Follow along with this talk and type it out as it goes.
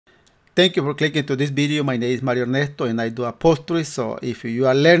Thank you for clicking to this video. My name is Mario Ernesto and I do upholstery. So if you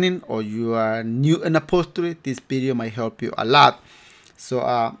are learning or you are new in upholstery, this video might help you a lot.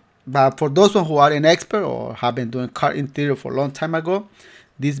 So but for those who are an expert or have been doing car interior for a long time ago,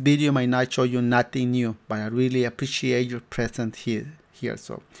 this video might not show you nothing new, but I really appreciate your presence here.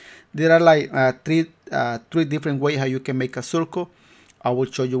 So there are like three different ways how you can make a circle. I will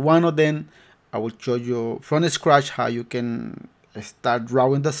show you one of them. I will show you from scratch how you can start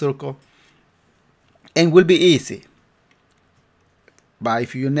drawing the circle, and will be easy. But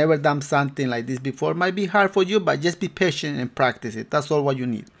if you never done something like this before, it might be hard for you, but just be patient and practice it. That's all what you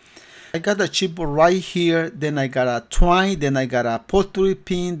need. I got a chipboard right here, then I got a twine, then I got a upholstery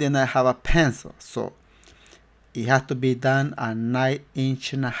pin, then I have a pencil. So it has to be done at 9.5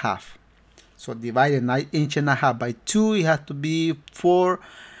 inches. So divide 9.5 inches by 2, it has to be 4.75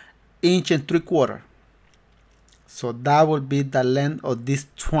 inches. So that will be the length of this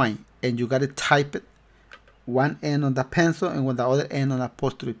twine, and you got to type it one end on the pencil and with the other end on the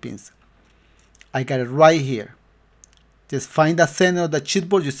upholstery pins. I got it right here. Just find the center of the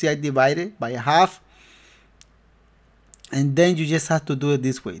chipboard. You see I divided by half, and then you just have to do it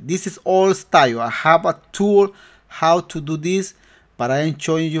this way. This is all style. I have a tool how to do this, but I am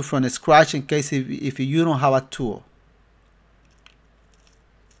showing you from scratch in case if you don't have a tool.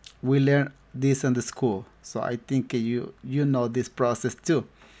 We learned this in the school, so I think you know this process too.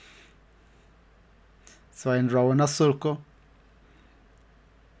 So I'm drawing a circle,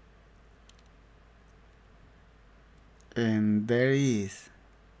 and there it is.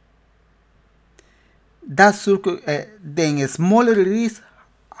 That circle, then smaller it is,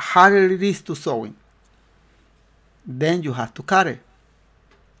 harder it is to sewing. Then you have to cut it.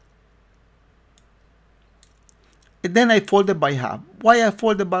 And then I fold it by half. Why I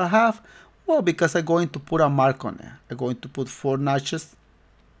fold it by half? Well, because I'm going to put a mark on it. I'm going to put 4 notches.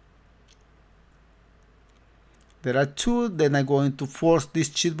 There are 2. Then I'm going to force this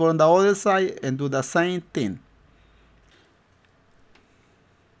chipboard on the other side and do the same thing.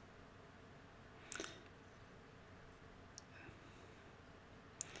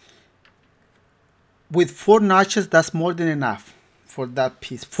 With 4 notches, that's more than enough for that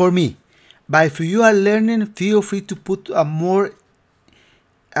piece, for me. But if you are learning, feel free to put a more,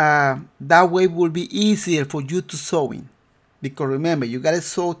 that way will be easier for you to sewing. Because remember, you gotta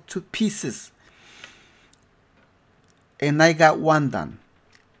sew 2 pieces. And I got 1 done.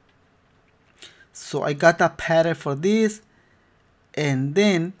 So I got a pattern for this. And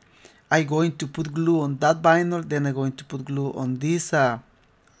then I'm going to put glue on that vinyl. Then I'm going to put glue on this a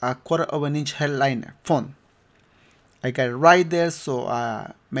 1/4 inch headliner font. I got it right there,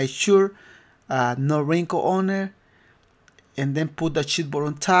 so make sure no wrinkle on it, and then put the chipboard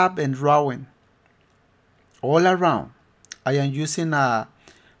on top and drawing all around. I am using a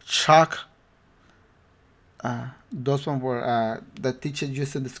chalk. Those ones were the teacher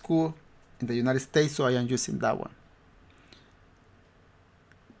used in the school in the United States, so I am using that one.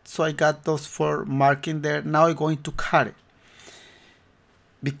 So I got those 4 marking there. Now I'm going to cut it,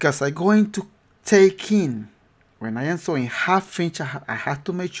 because I'm going to take in, when I am sewing 1/2 inch, I have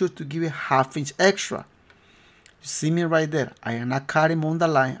to make sure to give it 1/2 inch extra. You see me right there. I am not cutting on the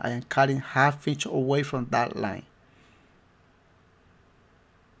line. I am cutting 1/2 inch away from that line.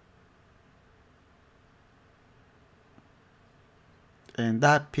 And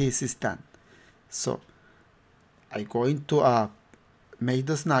that piece is done. So I'm going to make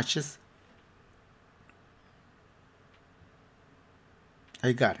those notches.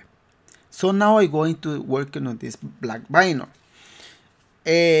 I got it. So now I'm going to working on this black vinyl,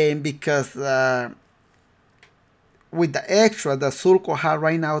 and because with the extra, the circle have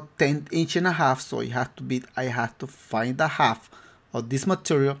right now 10.5 inches, so it has to be, I have to find the half of this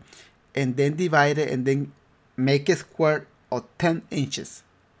material and then divide it and then make a square of 10 inches.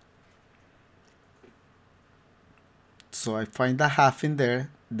 So I find the half in there,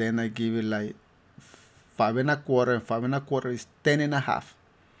 then I give it like 5 1/4, and 5 1/4 is 10.5.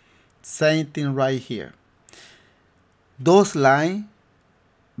 Same thing right here. Those lines,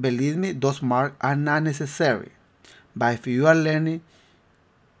 believe me, those marks are not necessary. But if you are learning,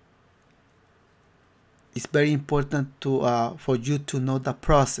 it's very important to for you to know the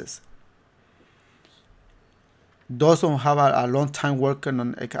process. Those who have a long time working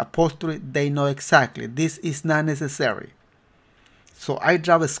on upholstery, they know exactly this is not necessary. So I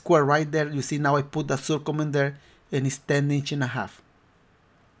draw a square right there. You see now I put the circle in there, and it's 10.5 inches.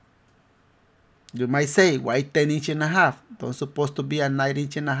 You might say, why 10.5 inches? Don't supposed to be a 9.5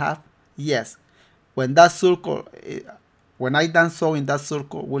 inches? Yes. When that circle, when I done sewing, that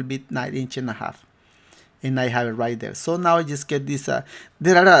circle will be 9.5 inches. And I have it right there. So now I just get this.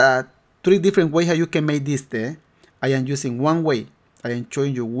 There are three different ways how you can make this there. I am using one way. I am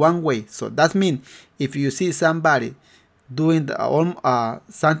showing you one way. So that means if you see somebody doing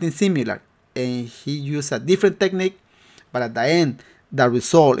something similar and he used a different technique, but at the end the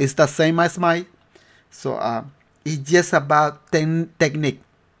result is the same as mine. So it's just about technique.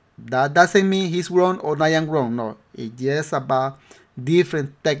 That doesn't mean he's wrong or I am wrong. No, it's just about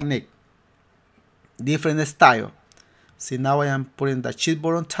different technique, different style. See, now I am putting the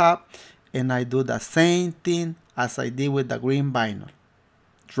chipboard on top, and I do the same thing as I did with the green vinyl.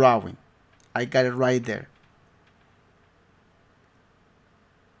 Drawing. I got it right there.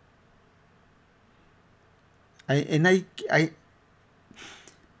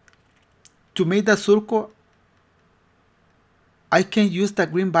 To make the circle, I can use the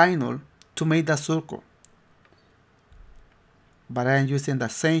green vinyl to make the circle, but I am using the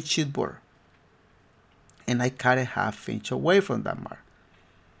same chipboard, and I cut it 1/2 inch away from that mark.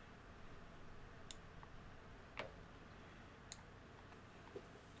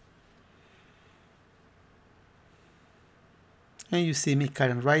 And you see me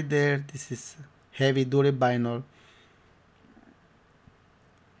cutting right there. This is heavy duty vinyl.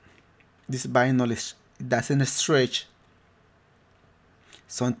 This vinyl doesn't stretch.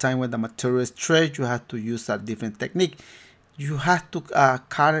 Sometimes when the material stretch, you have to use a different technique. You have to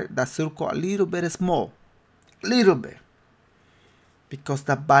cut the circle a little bit small, little bit, because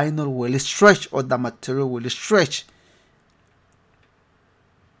the vinyl will stretch or the material will stretch.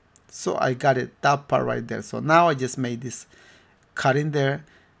 So I got it, that part right there. So now I just made this cut in there.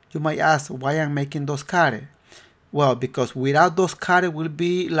 You might ask why I'm making those cuts. Well, because without those cuts it will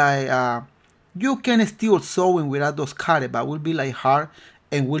be like you can still sewing without those cuts, but it will be like hard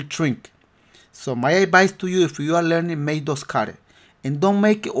and will shrink. So my advice to you, if you are learning, make those cuts and don't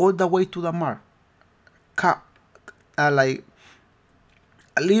make it all the way to the mark. Cut like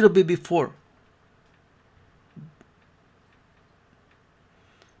a little bit before.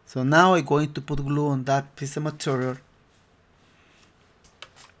 So now I'm going to put glue on that piece of material.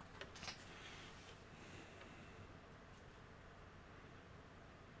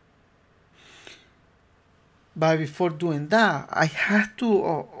 But before doing that, I have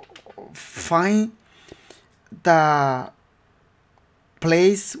to find the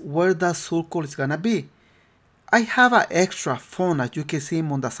place where the circle is gonna be. I have an extra phone, as you can see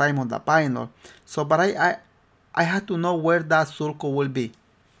on the side of the vinyl. So, but I have to know where that circle will be.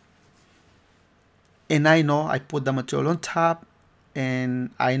 And I know I put the material on top,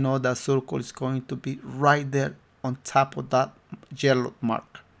 and I know the circle is going to be right there on top of that yellow mark.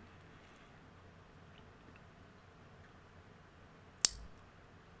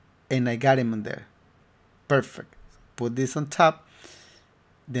 And I got him in there. Perfect. Put this on top.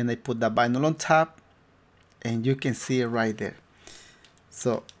 Then I put the vinyl on top. And you can see it right there.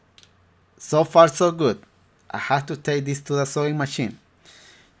 So far so good. I have to take this to the sewing machine.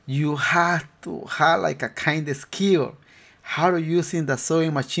 You have to have like a kind of skill how to using the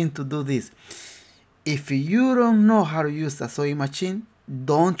sewing machine to do this. If you don't know how to use the sewing machine,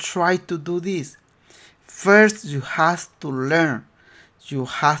 don't try to do this. First, you have to learn. You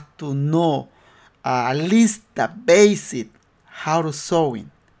have to know at least the basic how to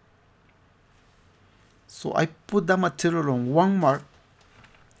sewing. So I put the material on one mark,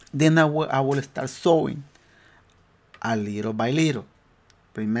 then I will start sewing a little by little.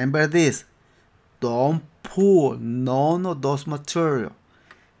 Remember this, don't pull none of those material.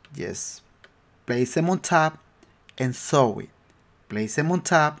 Just place them on top and sew it. Place them on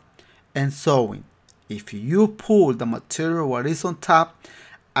top and sewing. If you pull the material what is on top,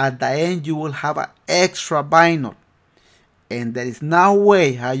 at the end you will have an extra vinyl, and there is no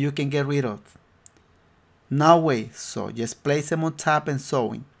way how you can get rid of. No way. So just place them on top and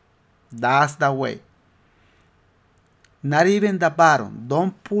sewing. That's the way. Not even the bottom.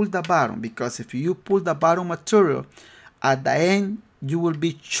 Don't pull the bottom, because if you pull the bottom material, at the end you will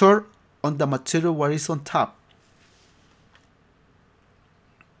be short on the material what is on top.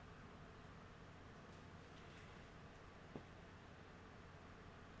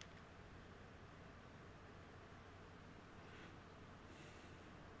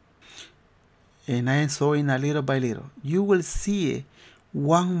 And I am sewing a little by little. You will see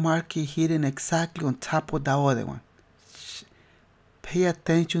one marking hidden exactly on top of the other one. Pay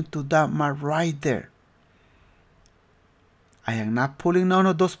attention to that mark right there. I am not pulling none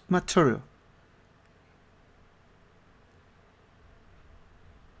of those material.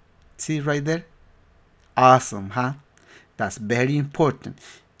 See right there? Awesome, huh? That's very important.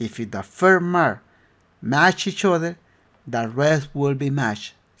 If the first mark match each other, the rest will be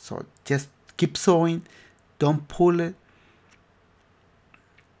matched. So just keep sewing, don't pull it,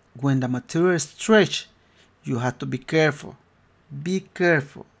 when the material is stretched, you have to be careful. Be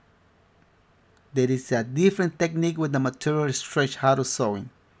careful. There is a different technique with the material stretch how to sewing.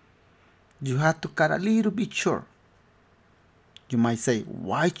 You have to cut a little bit short. You might say,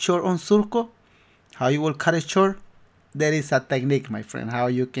 why short on circle? How you will cut it short? There is a technique, my friend, how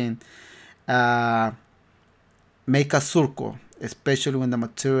you can make a circle, especially when the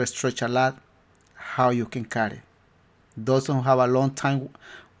material stretch a lot, how you can cut it. Those who have a long time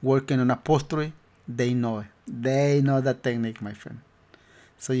working on upholstery, they know it. They know that technique, my friend.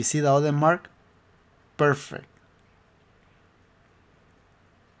 So you see the other mark? Perfect.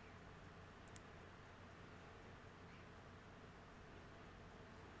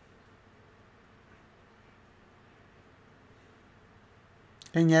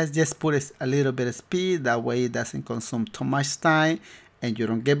 And yes, just put a little bit of speed. That way it doesn't consume too much time and you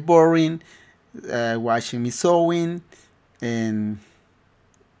don't get boring watching me sewing. And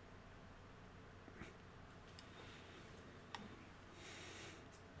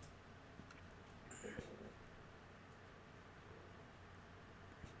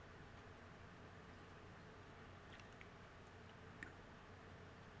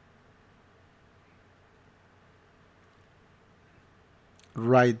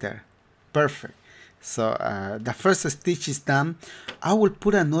right there, perfect. So the first stitch is done. I will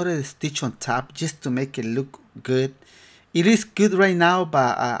put another stitch on top just to make it look good. It is good right now,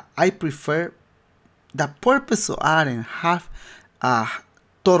 but I prefer the purpose of adding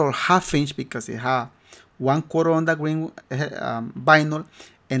total half inch, because it has 1/4 on the green vinyl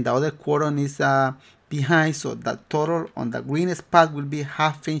and the other quarter is behind, so the total on the green spot will be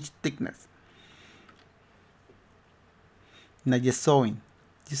 1/2 inch thickness. Now just sewing.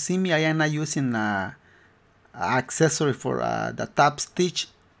 You see me, I am not using accessory for the top stitch,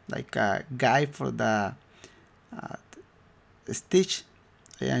 like a guide for the stitch.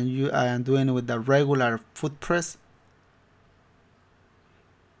 I am doing it with the regular foot press.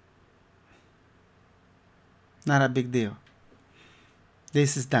 Not a big deal.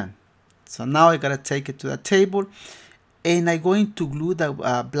 This is done. So now I gotta take it to the table, and I'm going to glue the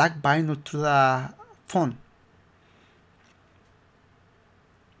black vinyl to the phone.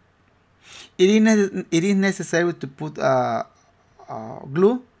 It is necessary to put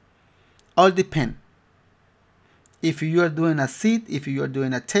glue. All depend. If you are doing a seat, if you are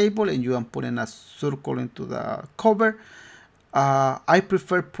doing a table, and you are putting a circle into the cover, I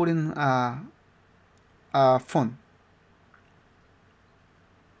prefer putting a phone.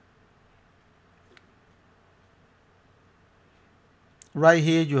 Right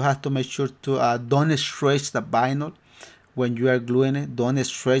here, you have to make sure to don't stretch the vinyl when you are gluing it. Don't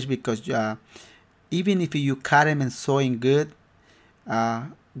stretch, because even if you cut them and sewing good,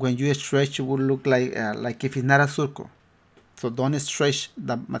 when you stretch, it will look like if it's not a circle. So don't stretch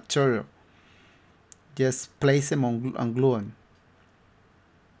the material. Just place them on gluing.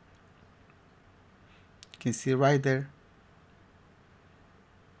 You can see right there.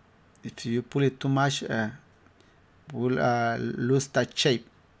 If you pull it too much, will lose that shape.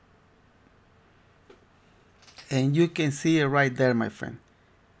 And you can see it right there, my friend.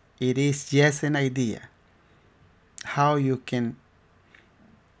 It is just an idea how you can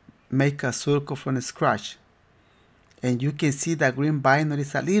make a circle from scratch. And you can see the green vinyl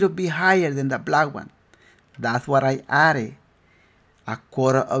is a little bit higher than the black one. That's what I added,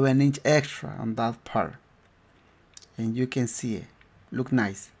 1/4 of an inch extra on that part. And you can see it, look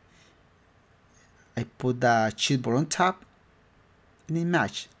nice. I put the chipboard on top and it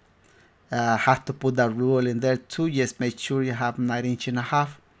match. Have to put the rule in there too. Just make sure you have 9.5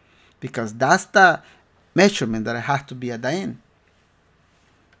 inches, because that's the measurement that I have to be at the end.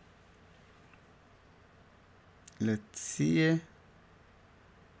 Let's see.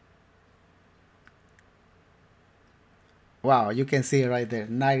 Wow, you can see it right there,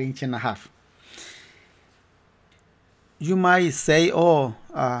 9.5 inches. You might say, oh,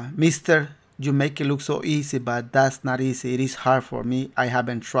 mister, you make it look so easy, but that's not easy. It is hard for me. I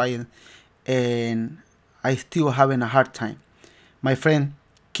haven't tried, and I still having a hard time. My friend,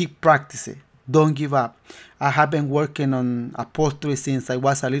 keep practicing. Don't give up. I have been working on upholstery since I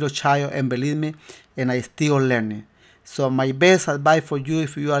was a little child, and believe me, and I still learning. So my best advice for you,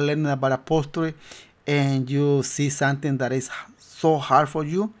 if you are learning about upholstery and you see something that is so hard for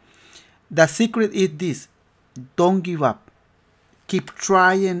you, the secret is this: don't give up. Keep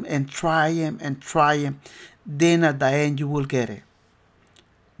trying and trying and trying. Then at the end you will get it.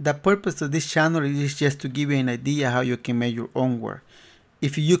 The purpose of this channel is just to give you an idea how you can make your own work.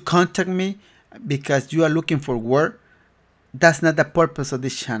 If you contact me because you are looking for work, that's not the purpose of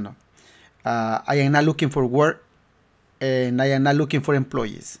this channel. I am not looking for work. and I am not looking for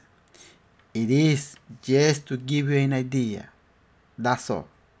employees. It is just to give you an idea. That's all.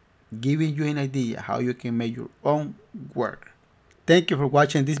 Giving you an idea how you can make your own work. Thank you for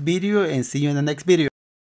watching this video and see you in the next video.